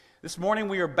This morning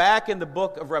we are back in the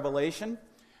book of Revelation.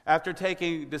 After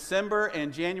taking December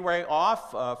and January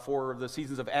off for the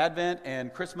seasons of Advent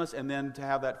and Christmas, and then to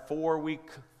have that 4-week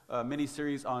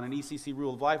mini-series on an ECC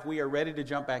Rule of Life, we are ready to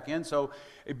jump back in. So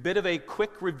a bit of a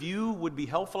quick review would be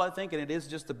helpful, I think, and it is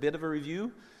just a bit of a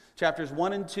review. Chapters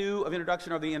 1 and 2 of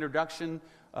introduction are the introduction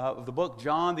of the book.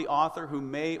 John, the author, who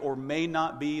may or may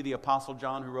not be the Apostle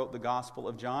John who wrote the Gospel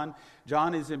of John.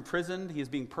 John is imprisoned. He is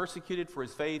being persecuted for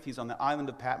his faith. He's on the island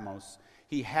of Patmos.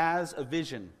 He has a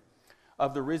vision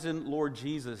of the risen Lord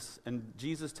Jesus, and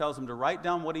Jesus tells him to write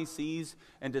down what he sees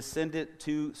and to send it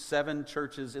to 7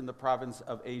 churches in the province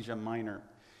of Asia Minor.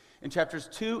 In chapters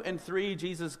 2 and 3,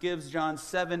 Jesus gives John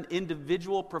 7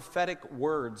 individual prophetic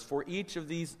words for each of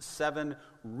these 7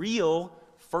 real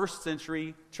first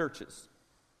century churches.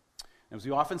 As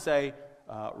we often say,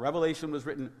 Revelation was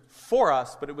written for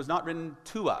us, but it was not written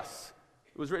to us.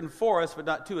 It was written for us, but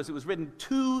not to us. It was written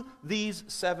to these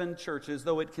 7 churches,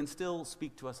 though it can still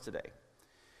speak to us today.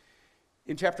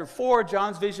 In chapter 4,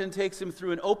 John's vision takes him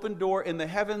through an open door in the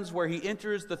heavens where he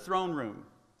enters the throne room.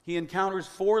 He encounters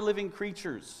 4 living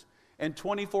creatures and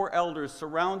 24 elders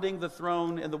surrounding the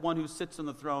throne and the one who sits on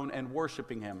the throne and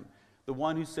worshiping him. The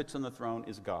one who sits on the throne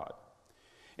is God.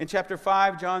 In chapter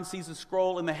 5, John sees a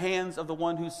scroll in the hands of the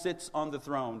one who sits on the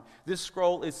throne. This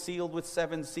scroll is sealed with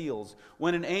 7 seals.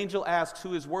 When an angel asks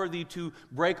who is worthy to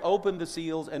break open the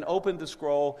seals and open the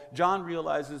scroll, John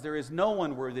realizes there is no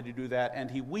one worthy to do that, and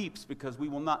he weeps because we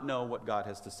will not know what God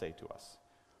has to say to us.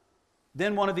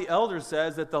 Then one of the elders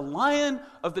says that the Lion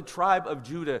of the tribe of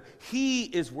Judah, he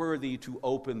is worthy to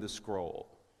open the scroll.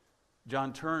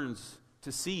 John turns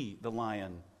to see the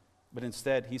lion, but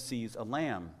instead he sees a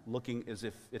lamb looking as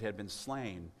if it had been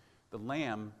slain. The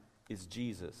lamb is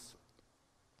Jesus.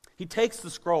 He takes the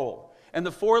scroll, and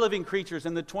the 4 living creatures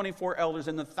and the 24 elders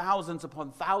and the thousands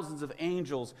upon thousands of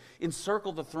angels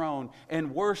encircle the throne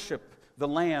and worship the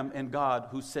Lamb and God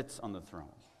who sits on the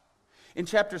throne. In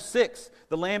chapter 6,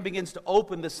 the Lamb begins to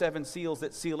open the 7 seals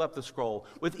that seal up the scroll.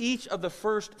 With each of the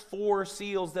first 4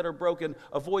 seals that are broken,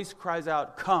 a voice cries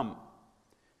out, "Come!"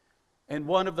 And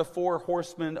one of the 4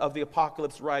 horsemen of the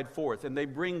apocalypse ride forth, and they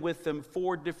bring with them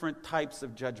 4 different types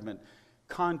of judgment: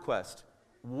 conquest,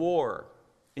 war,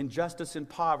 injustice and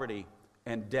poverty,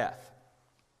 and death.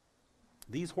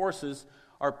 These horses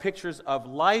are pictures of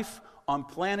life on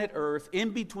planet Earth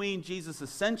in between Jesus'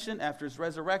 ascension after his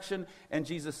resurrection and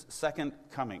Jesus' second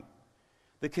coming.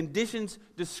 The conditions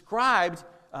described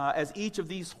as each of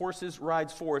these horses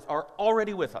rides forth are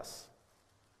already with us.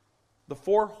 The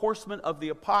 4 horsemen of the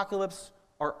apocalypse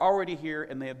are already here,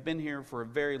 and they have been here for a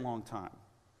very long time.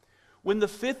 When the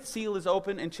 5th seal is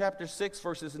opened in chapter 6,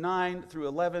 verses 9 through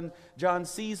 11, John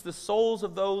sees the souls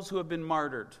of those who have been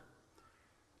martyred.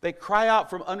 They cry out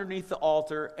from underneath the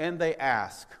altar, and they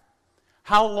ask,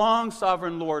 "How long,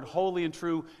 sovereign Lord, holy and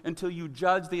true, until you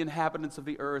judge the inhabitants of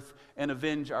the earth and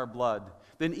avenge our blood?"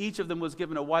 Then each of them was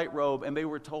given a white robe, and they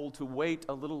were told to wait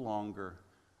a little longer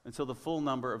until the full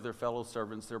number of their fellow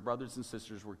servants, their brothers and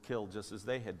sisters, were killed just as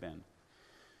they had been.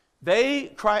 They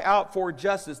cry out for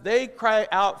justice. They cry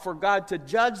out for God to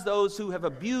judge those who have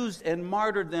abused and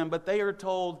martyred them, but they are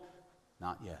told,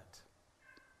 not yet.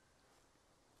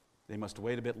 They must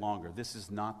wait a bit longer. This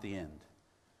is not the end.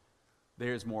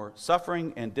 There is more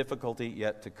suffering and difficulty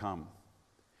yet to come.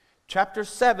 Chapter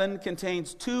 7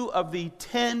 contains 2 of the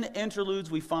 10 interludes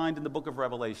we find in the book of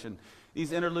Revelation.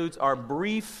 These interludes are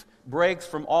brief breaks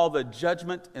from all the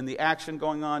judgment and the action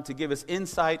going on to give us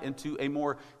insight into a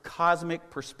more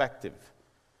cosmic perspective.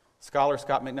 Scholar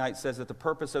Scott McKnight says that the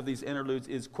purpose of these interludes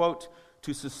is, quote,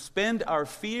 "to suspend our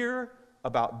fear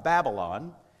about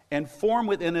Babylon and form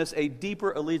within us a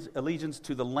deeper allegiance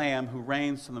to the Lamb who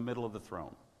reigns from the middle of the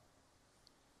throne."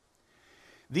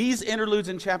 These interludes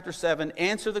in chapter 7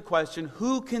 answer the question,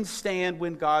 who can stand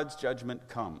when God's judgment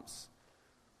comes?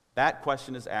 That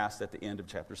question is asked at the end of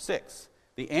chapter 6.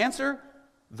 The answer?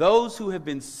 Those who have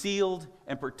been sealed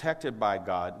and protected by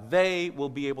God. They will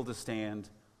be able to stand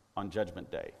on Judgment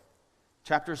Day.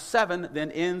 Chapter 7 then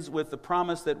ends with the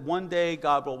promise that one day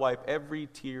God will wipe every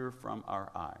tear from our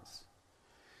eyes.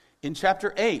 In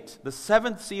chapter 8, the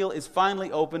 7th seal is finally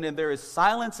opened, and there is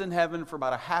silence in heaven for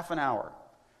about a half an hour.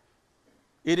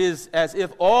 It is as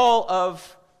if all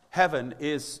of heaven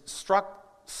is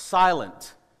struck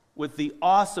silent with the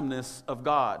awesomeness of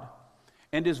God,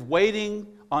 and is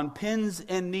waiting on pins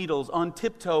and needles, on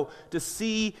tiptoe, to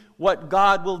see what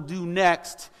God will do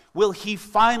next. Will he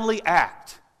finally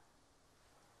act?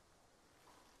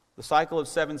 The cycle of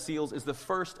 7 seals is the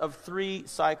first of 3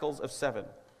 cycles of 7.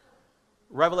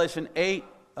 Revelation 8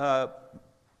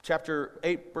 chapter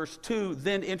 8, verse 2,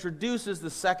 then introduces the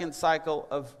second cycle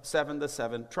of the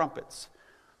seven trumpets.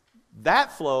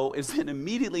 That flow is then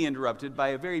immediately interrupted by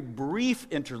a very brief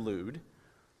interlude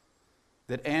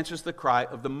that answers the cry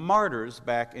of the martyrs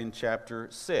back in chapter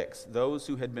 6. Those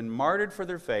who had been martyred for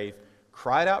their faith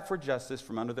cried out for justice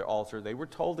from under their altar. They were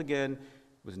told again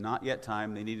it was not yet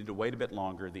time. They needed to wait a bit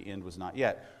longer. The end was not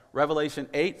yet. Revelation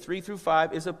 8, 3 through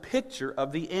 5 is a picture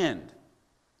of the end.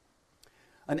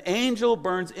 An angel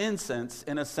burns incense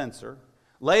in a censer,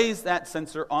 lays that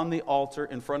censer on the altar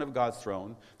in front of God's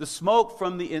throne. The smoke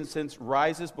from the incense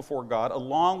rises before God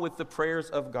along with the prayers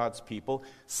of God's people,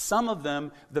 some of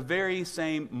them the very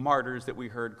same martyrs that we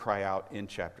heard cry out in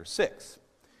chapter 6.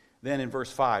 Then in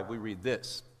verse 5 we read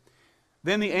this.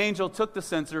 Then the angel took the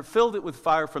censer, filled it with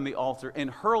fire from the altar, and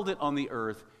hurled it on the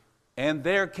earth, and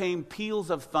there came peals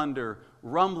of thunder,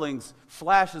 rumblings,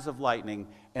 flashes of lightning,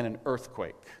 and an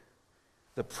earthquake.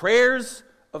 The prayers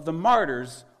of the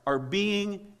martyrs are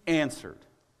being answered.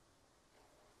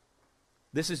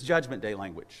 This is Judgment Day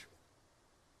language.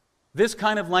 This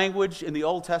kind of language in the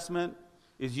Old Testament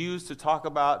is used to talk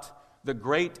about the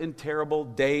great and terrible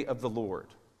day of the Lord.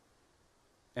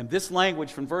 And this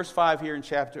language from verse 5 here in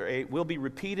chapter 8 will be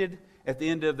repeated at the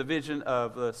end of the vision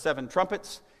of the seven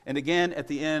trumpets, and again at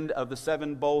the end of the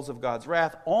seven bowls of God's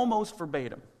wrath, almost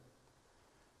verbatim.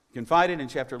 You can find it in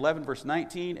chapter 11, verse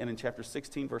 19, and in chapter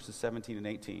 16, verses 17 and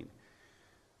 18.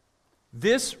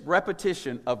 This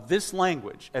repetition of this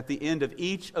language at the end of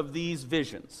each of these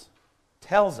visions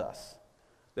tells us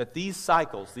that these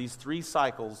cycles, these three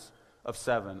cycles of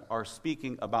seven, are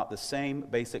speaking about the same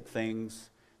basic things,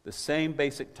 the same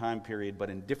basic time period, but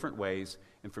in different ways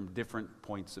and from different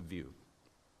points of view.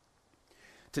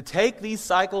 To take these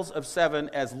cycles of seven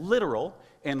as literal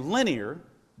and linear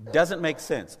doesn't make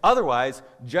sense. Otherwise,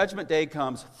 Judgment Day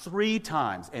comes 3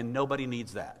 times, and nobody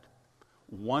needs that.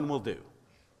 One will do.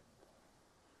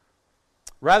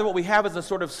 Rather, what we have is a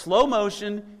sort of slow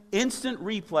motion, instant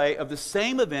replay of the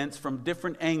same events from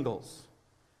different angles.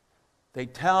 They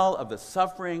tell of the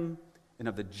suffering and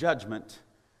of the judgment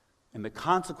and the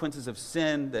consequences of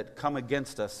sin that come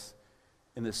against us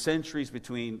in the centuries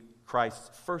between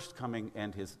Christ's first coming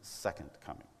and his second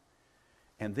coming.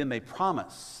 And then they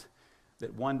promise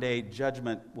that one day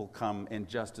judgment will come and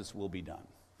justice will be done,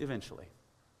 eventually.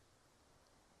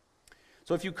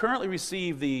 So if you currently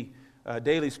receive the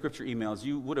daily scripture emails,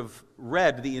 you would have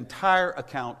read the entire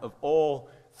account of all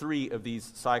 3 of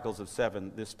these cycles of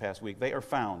 7 this past week. They are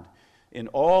found in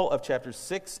all of chapters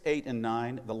 6, 8, and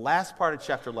 9, the last part of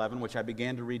chapter 11, which I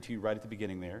began to read to you right at the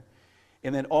beginning there,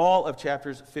 and then all of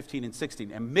chapters 15 and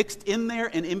 16. And mixed in there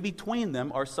and in between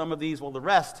them are some of these, the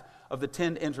rest of the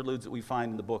 10 interludes that we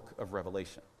find in the book of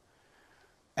Revelation.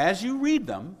 As you read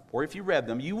them, or if you read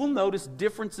them, you will notice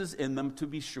differences in them, to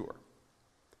be sure.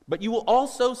 But you will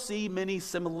also see many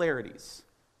similarities.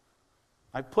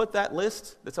 I put that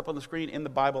list that's up on the screen in the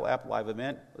Bible app live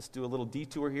event. Let's do a little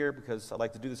detour here because I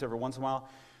like to do this every once in a while.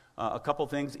 A couple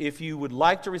things. If you would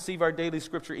like to receive our daily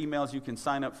scripture emails, you can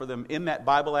sign up for them in that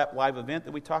Bible app live event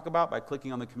that we talk about by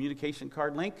clicking on the communication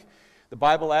card link. The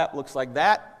Bible app looks like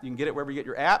that. You can get it wherever you get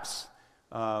your apps.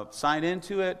 Sign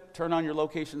into it, turn on your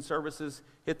location services,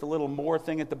 hit the little more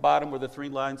thing at the bottom where the 3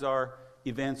 lines are,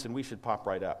 events, and we should pop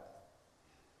right up.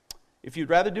 If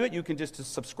you'd rather do it, you can just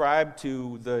subscribe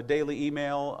to the daily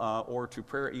email or to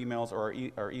prayer emails or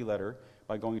our e-letter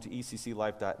by going to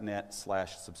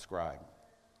ecclife.net/subscribe.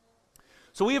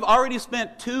 So we have already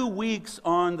spent 2 weeks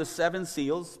on the 7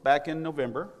 seals back in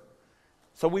November.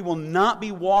 So we will not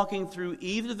be walking through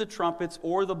either the trumpets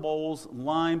or the bowls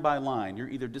line by line. You're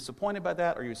either disappointed by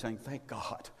that or you're saying, thank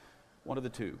God, one of the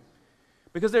two.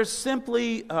 Because there's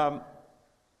simply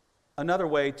another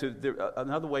way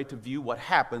to view what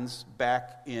happens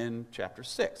back in chapter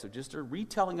 6. So just a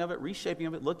retelling of it, reshaping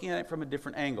of it, looking at it from a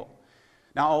different angle.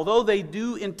 Now, although they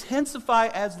do intensify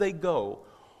as they go,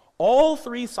 all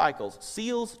 3 cycles,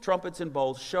 seals, trumpets, and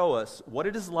bowls, show us what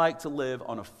it is like to live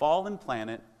on a fallen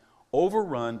planet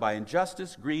overrun by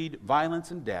injustice, greed,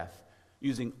 violence, and death,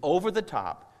 using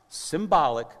over-the-top,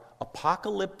 symbolic,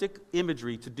 apocalyptic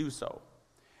imagery to do so.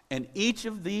 And each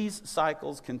of these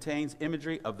cycles contains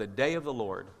imagery of the day of the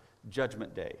Lord,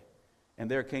 Judgment Day.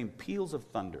 And there came peals of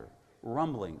thunder,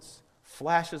 rumblings,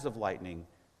 flashes of lightning,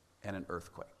 and an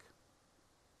earthquake.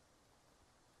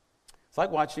 It's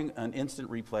like watching an instant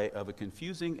replay of a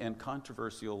confusing and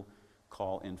controversial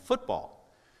call in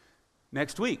football.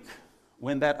 Next week,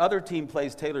 when that other team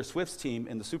plays Taylor Swift's team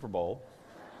in the Super Bowl,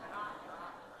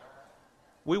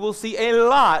 we will see a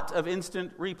lot of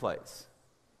instant replays.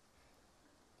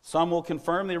 Some will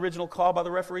confirm the original call by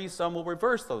the referees, some will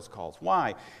reverse those calls.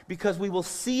 Why? Because we will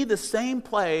see the same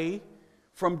play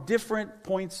from different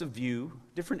points of view,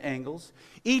 different angles,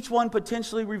 each one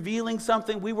potentially revealing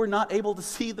something we were not able to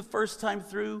see the first time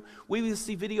through. We will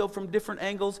see video from different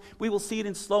angles. We will see it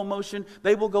in slow motion.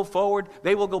 They will go forward.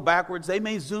 They will go backwards. They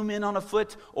may zoom in on a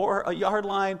foot or a yard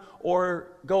line or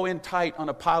go in tight on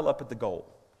a pile up at the goal.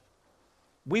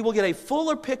 We will get a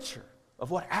fuller picture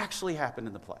of what actually happened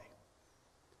in the play.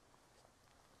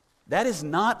 That is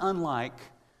not unlike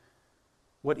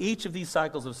what each of these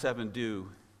cycles of 7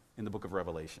 do in the book of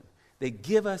Revelation. They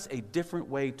give us a different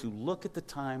way to look at the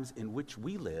times in which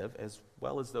we live, as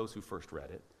well as those who first read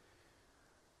it,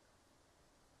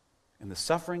 and the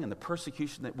suffering and the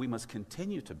persecution that we must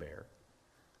continue to bear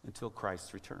until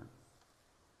Christ's return.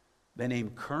 They name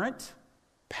current,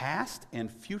 past,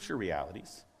 and future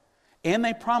realities, and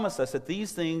they promise us that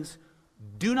these things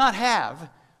do not have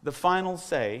the final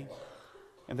say,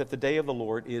 and that the day of the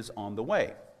Lord is on the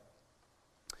way.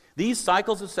 These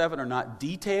cycles of 7 are not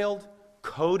detailed,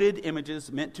 coded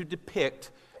images meant to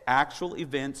depict actual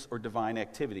events or divine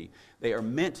activity. They are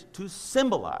meant to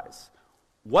symbolize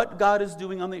what God is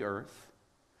doing on the earth,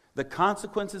 the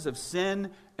consequences of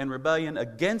sin and rebellion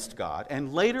against God,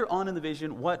 and later on in the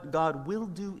vision, what God will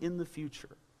do in the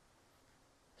future.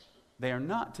 They are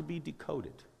not to be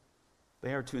decoded.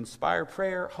 They are to inspire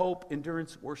prayer, hope,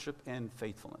 endurance, worship, and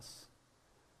faithfulness.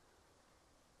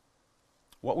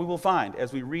 What we will find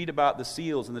as we read about the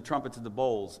seals and the trumpets and the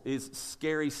bowls is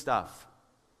scary stuff.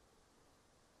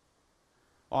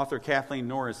 Author Kathleen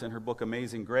Norris, in her book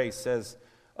Amazing Grace, says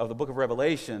of the book of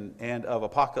Revelation and of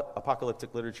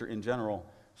apocalyptic literature in general,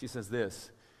 she says this: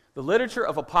 the literature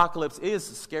of apocalypse is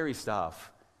scary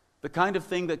stuff, the kind of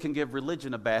thing that can give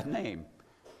religion a bad name,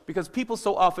 because people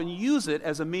so often use it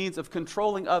as a means of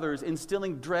controlling others,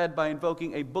 instilling dread by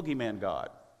invoking a boogeyman god.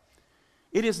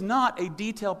 It is not a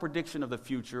detailed prediction of the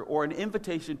future or an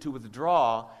invitation to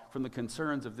withdraw from the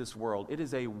concerns of this world. It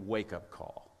is a wake-up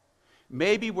call.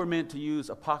 Maybe we're meant to use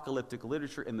apocalyptic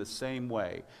literature in the same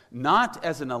way, not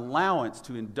as an allowance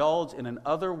to indulge in an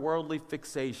otherworldly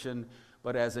fixation,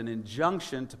 but as an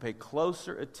injunction to pay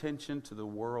closer attention to the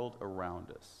world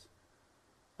around us.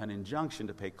 An injunction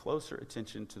to pay closer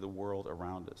attention to the world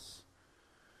around us.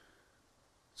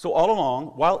 So all along,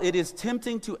 while it is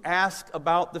tempting to ask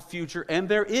about the future, and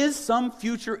there is some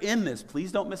future in this,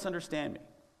 please don't misunderstand me.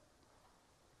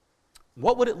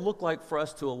 What would it look like for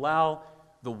us to allow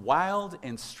the wild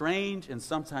and strange and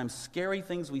sometimes scary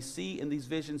things we see in these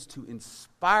visions to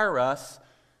inspire us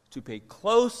to pay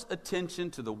close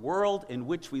attention to the world in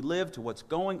which we live, to what's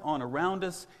going on around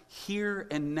us here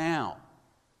and now?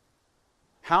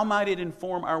 How might it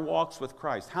inform our walks with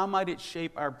Christ? How might it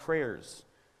shape our prayers,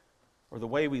 or the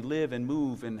way we live and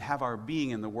move and have our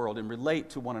being in the world and relate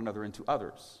to one another and to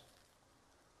others?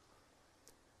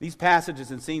 These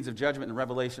passages and scenes of judgment and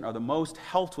revelation are the most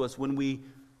help to us when we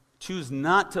choose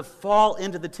not to fall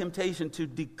into the temptation to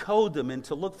decode them and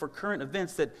to look for current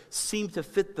events that seem to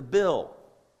fit the bill,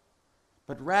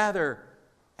 but rather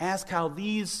ask how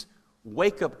these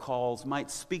wake-up calls might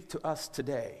speak to us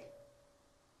today.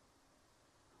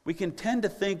 We can tend to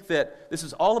think that this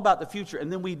is all about the future,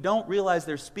 and then we don't realize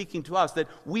they're speaking to us, that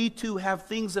we too have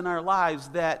things in our lives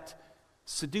that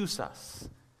seduce us,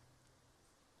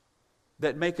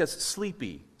 that make us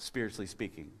sleepy, spiritually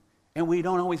speaking, and we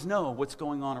don't always know what's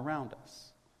going on around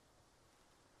us.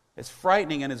 As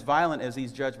frightening and as violent as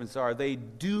these judgments are, they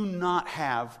do not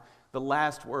have the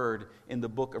last word in the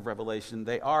book of Revelation.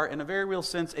 They are, in a very real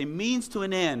sense, a means to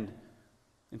an end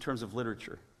in terms of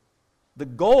literature. The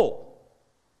goal,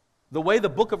 the way the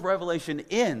book of Revelation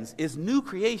ends, is new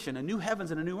creation, a new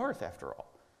heavens and a new earth, after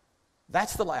all.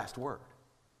 That's the last word.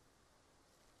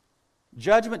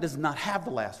 Judgment does not have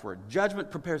the last word.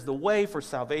 Judgment prepares the way for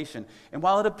salvation. And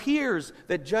while it appears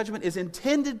that judgment is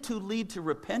intended to lead to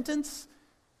repentance,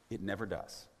 it never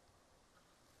does.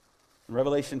 In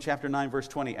Revelation chapter 9, verse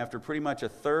 20, after pretty much a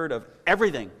third of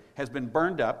everything has been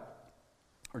burned up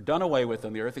or done away with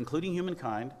on the earth, including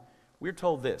humankind, we're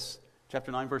told this,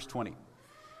 chapter 9, verse 20.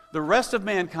 The rest of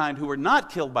mankind who were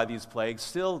not killed by these plagues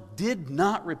still did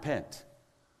not repent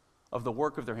of the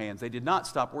work of their hands. They did not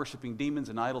stop worshiping demons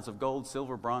and idols of gold,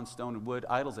 silver, bronze, stone, and wood,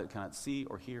 idols that cannot see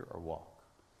or hear or walk.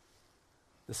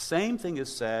 The same thing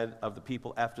is said of the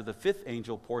people after the fifth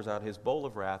angel pours out his bowl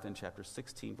of wrath in chapter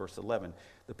 16, verse 11.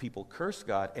 The people cursed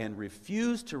God and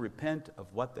refused to repent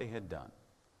of what they had done.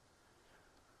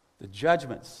 The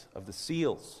judgments of the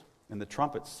seals and the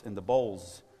trumpets and the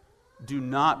bowls do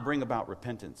not bring about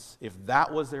repentance. If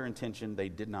that was their intention, they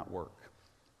did not work.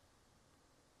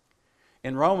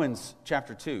 In Romans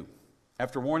chapter 2,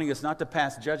 After warning us not to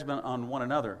pass judgment on one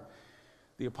another,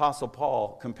 the Apostle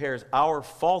Paul compares our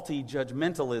faulty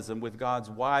judgmentalism with God's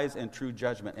wise and true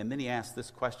judgment. And then he asks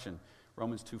this question,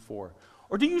 Romans 2:4.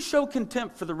 Or do you show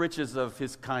contempt for the riches of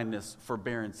his kindness,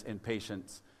 forbearance, and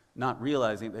patience, not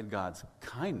realizing that God's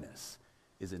kindness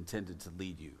is intended to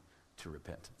lead you to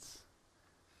repentance?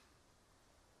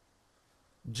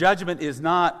 Judgment is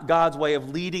not God's way of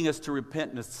leading us to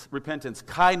repentance.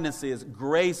 Kindness is,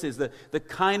 grace is, the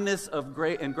kindness of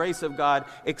and grace of God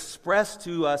expressed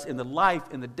to us in the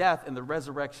life, in the death, and the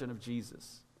resurrection of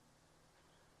Jesus.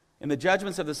 In the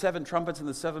judgments of the 7 trumpets and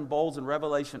the 7 bowls in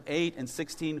Revelation 8 and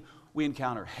 16, we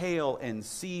encounter hail and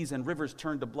seas and rivers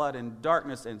turned to blood and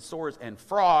darkness and swords and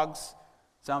frogs.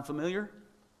 Sound familiar?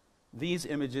 These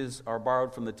images are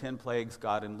borrowed from the 10 plagues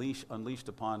God unleashed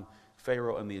upon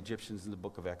Pharaoh and the Egyptians in the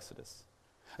book of Exodus.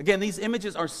 Again, these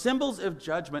images are symbols of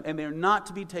judgment, and they are not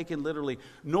to be taken literally,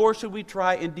 nor should we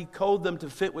try and decode them to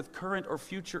fit with current or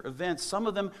future events. Some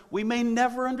of them we may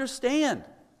never understand.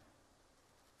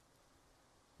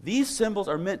 These symbols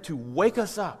are meant to wake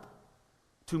us up,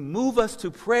 to move us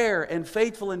to prayer and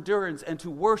faithful endurance, and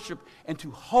to worship and to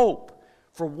hope,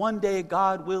 for one day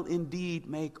God will indeed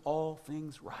make all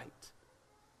things right.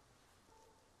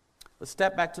 Let's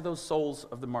step back to those souls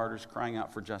of the martyrs crying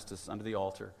out for justice under the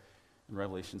altar in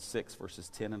Revelation 6, verses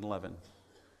 10 and 11.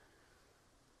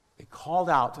 They called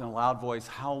out in a loud voice,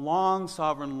 "How long,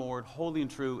 sovereign Lord, holy and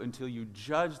true, until you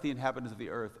judge the inhabitants of the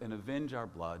earth and avenge our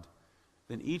blood?"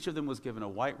 Then each of them was given a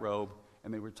white robe,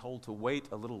 and they were told to wait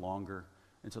a little longer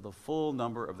until the full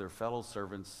number of their fellow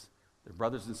servants, their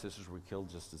brothers and sisters, were killed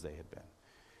just as they had been.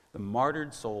 The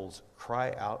martyred souls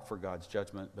cry out for God's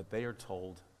judgment, but they are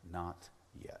told, not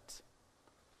yet.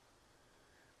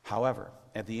 However,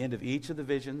 at the end of each of the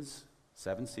visions,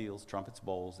 7 seals, trumpets,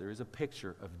 bowls, there is a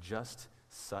picture of just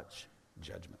such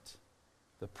judgment.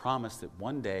 The promise that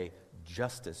one day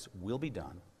justice will be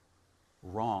done,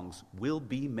 wrongs will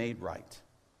be made right.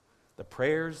 The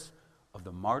prayers of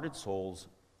the martyred souls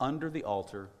under the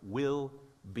altar will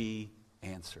be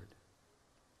answered.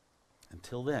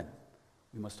 Until then,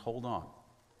 we must hold on.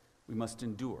 We must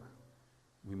endure.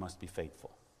 We must be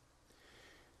faithful.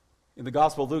 In the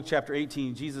Gospel of Luke chapter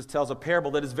 18, Jesus tells a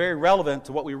parable that is very relevant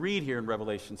to what we read here in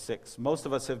Revelation 6. Most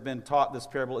of us have been taught this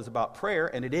parable is about prayer,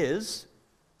 and it is. It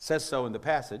says so in the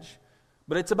passage.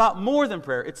 But it's about more than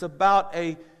prayer. It's about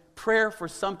a prayer for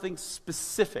something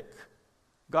specific.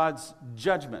 God's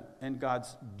judgment and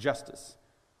God's justice.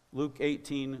 Luke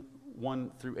 18,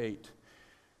 1 through 8.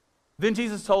 Then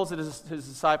Jesus told his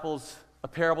disciples a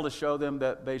parable to show them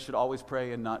that they should always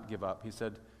pray and not give up. He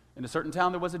said, "In a certain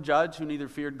town there was a judge who neither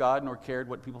feared God nor cared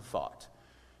what people thought.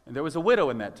 And there was a widow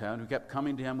in that town who kept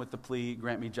coming to him with the plea,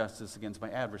 'Grant me justice against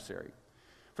my adversary.'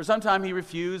 For some time he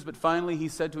refused, but finally he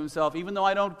said to himself, 'Even though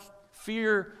I don't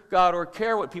fear God or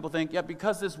care what people think, yet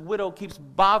because this widow keeps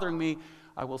bothering me,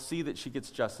 I will see that she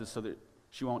gets justice so that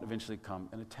she won't eventually come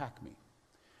and attack me.'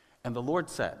 And the Lord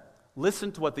said,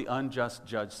 'Listen to what the unjust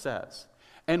judge says.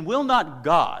 And will not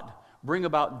God bring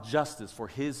about justice for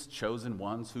his chosen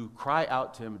ones who cry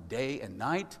out to him day and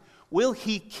night? Will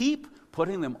he keep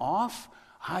putting them off?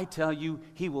 I tell you,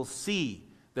 he will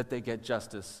see that they get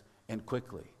justice, and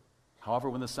quickly.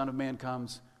 However, when the Son of Man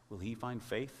comes, will he find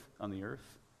faith on the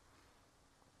earth?'"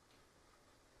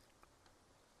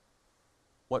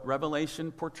 What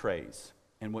Revelation portrays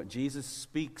and what Jesus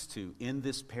speaks to in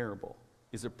this parable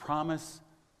is a promise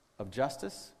of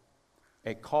justice,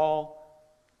 a call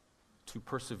to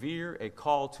persevere, a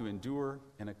call to endure,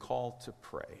 and a call to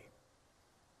pray.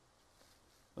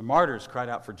 The martyrs cried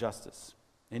out for justice.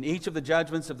 And each of the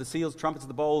judgments of the seals, trumpets, and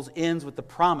the bowls ends with the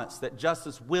promise that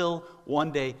justice will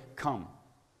one day come.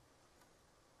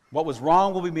 What was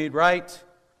wrong will be made right,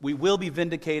 we will be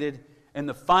vindicated, and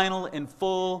the final and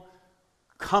full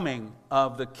coming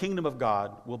of the kingdom of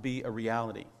God will be a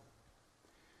reality.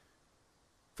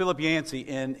 Philip Yancey,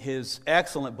 in his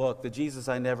excellent book, The Jesus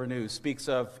I Never Knew, speaks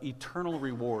of eternal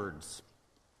rewards.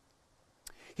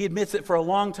 He admits that for a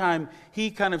long time,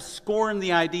 he kind of scorned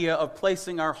the idea of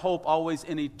placing our hope always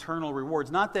in eternal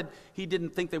rewards. Not that he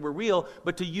didn't think they were real,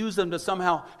 but to use them to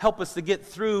somehow help us to get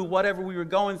through whatever we were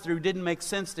going through didn't make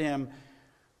sense to him,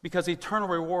 because eternal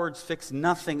rewards fix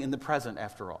nothing in the present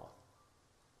after all.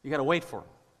 You got to wait for them.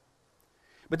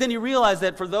 But then you realize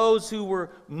that for those who were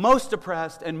most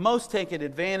oppressed and most taken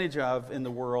advantage of in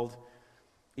the world,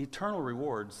 eternal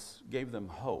rewards gave them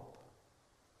hope.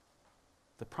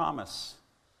 The promise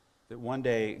that one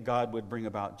day God would bring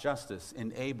about justice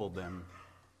enabled them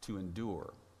to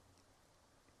endure.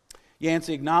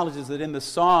 Yancey acknowledges that in the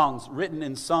songs written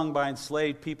and sung by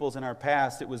enslaved peoples in our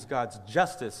past, it was God's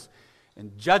justice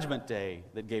and Judgment Day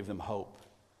that gave them hope.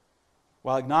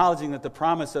 While acknowledging that the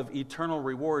promise of eternal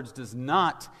rewards does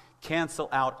not cancel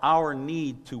out our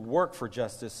need to work for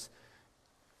justice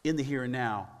in the here and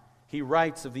now, he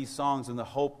writes of these songs and the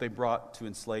hope they brought to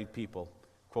enslaved people,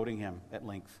 quoting him at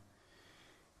length.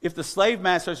 If the slave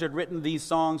masters had written these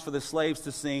songs for the slaves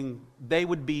to sing, they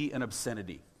would be an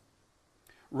obscenity.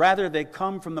 Rather, they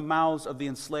come from the mouths of the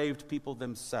enslaved people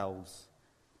themselves,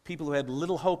 people who had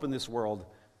little hope in this world,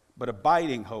 but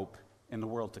abiding hope in the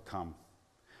world to come.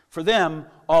 For them,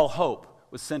 all hope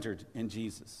was centered in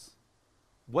Jesus.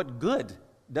 What good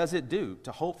does it do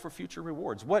to hope for future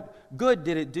rewards? What good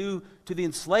did it do to the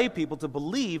enslaved people to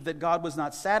believe that God was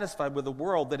not satisfied with a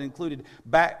world that included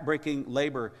back-breaking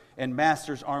labor and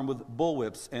masters armed with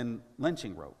bullwhips and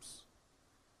lynching ropes?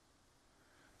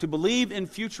 To believe in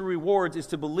future rewards is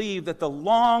to believe that the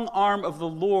long arm of the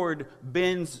Lord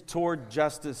bends toward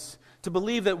justice. To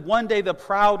believe that one day the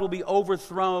proud will be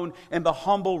overthrown and the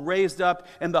humble raised up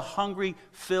and the hungry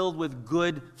filled with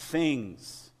good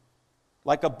things.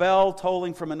 Like a bell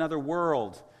tolling from another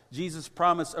world, Jesus'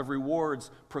 promise of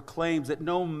rewards proclaims that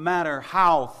no matter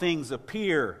how things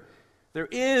appear, there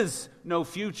is no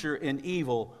future in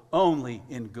evil, only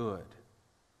in good.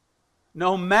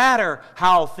 No matter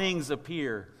how things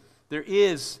appear, there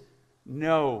is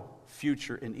no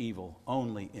future in evil,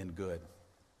 only in good.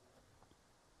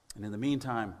 And in the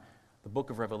meantime, the book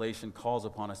of Revelation calls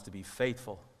upon us to be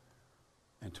faithful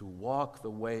and to walk the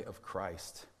way of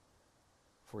Christ,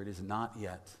 for it is not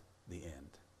yet the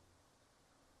end.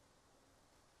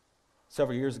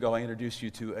 Several years ago, I introduced you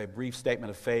to a brief statement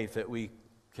of faith that we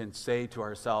can say to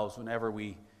ourselves whenever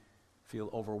we feel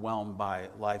overwhelmed by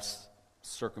life's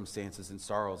circumstances and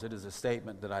sorrows. It is a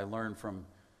statement that I learned from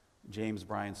James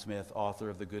Bryan Smith, author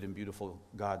of the Good and Beautiful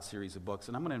God series of books.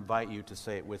 And I'm going to invite you to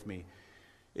say it with me.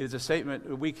 It is a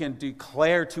statement we can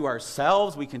declare to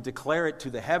ourselves, we can declare it to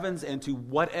the heavens, and to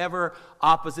whatever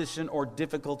opposition or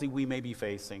difficulty we may be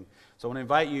facing. So I want to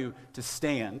invite you to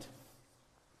stand.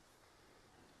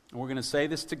 And we're going to say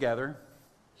this together.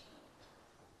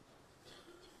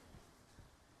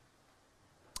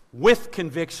 With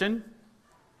conviction,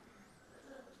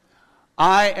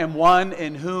 I am one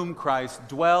in whom Christ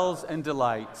dwells and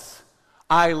delights.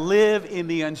 I live in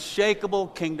the unshakable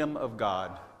kingdom of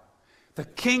God. The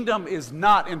kingdom is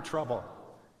not in trouble,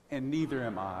 and neither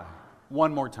am I.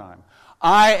 One more time.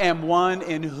 I am one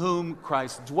in whom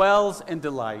Christ dwells and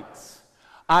delights.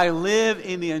 I live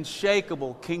in the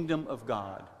unshakable kingdom of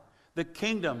God. The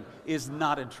kingdom is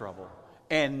not in trouble,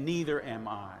 and neither am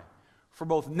I. For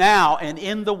both now and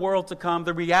in the world to come,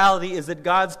 the reality is that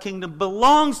God's kingdom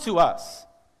belongs to us.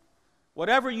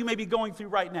 Whatever you may be going through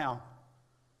right now,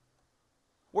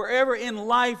 wherever in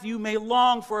life you may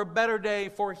long for a better day,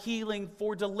 for healing,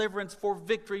 for deliverance, for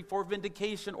victory, for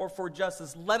vindication, or for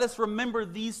justice, let us remember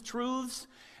these truths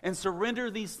and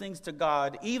surrender these things to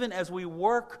God, even as we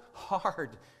work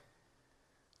hard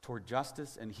toward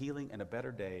justice and healing and a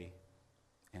better day,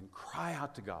 and cry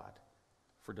out to God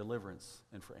for deliverance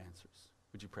and for answers.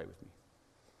 Would you pray with me?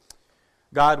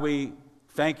 God, we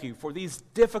thank you for these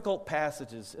difficult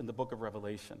passages in the book of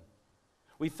Revelation.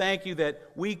 We thank you that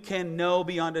we can know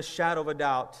beyond a shadow of a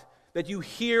doubt that you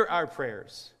hear our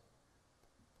prayers,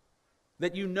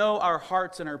 that you know our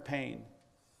hearts and our pain,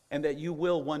 and that you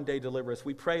will one day deliver us.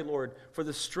 We pray, Lord, for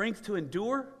the strength to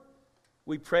endure.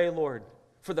 We pray, Lord,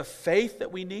 for the faith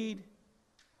that we need,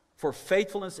 for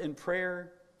faithfulness in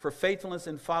prayer, for faithfulness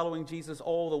in following Jesus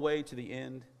all the way to the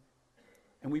end.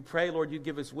 And we pray, Lord, you'd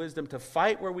give us wisdom to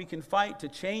fight where we can fight, to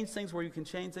change things where you can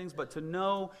change things, but to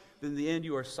know that in the end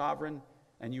you are sovereign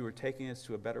and you are taking us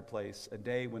to a better place, a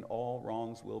day when all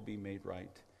wrongs will be made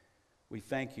right. We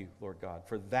thank you, Lord God,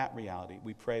 for that reality.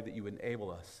 We pray that you enable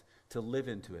us to live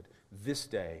into it this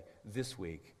day, this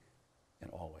week, and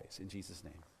always. In Jesus'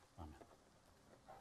 name.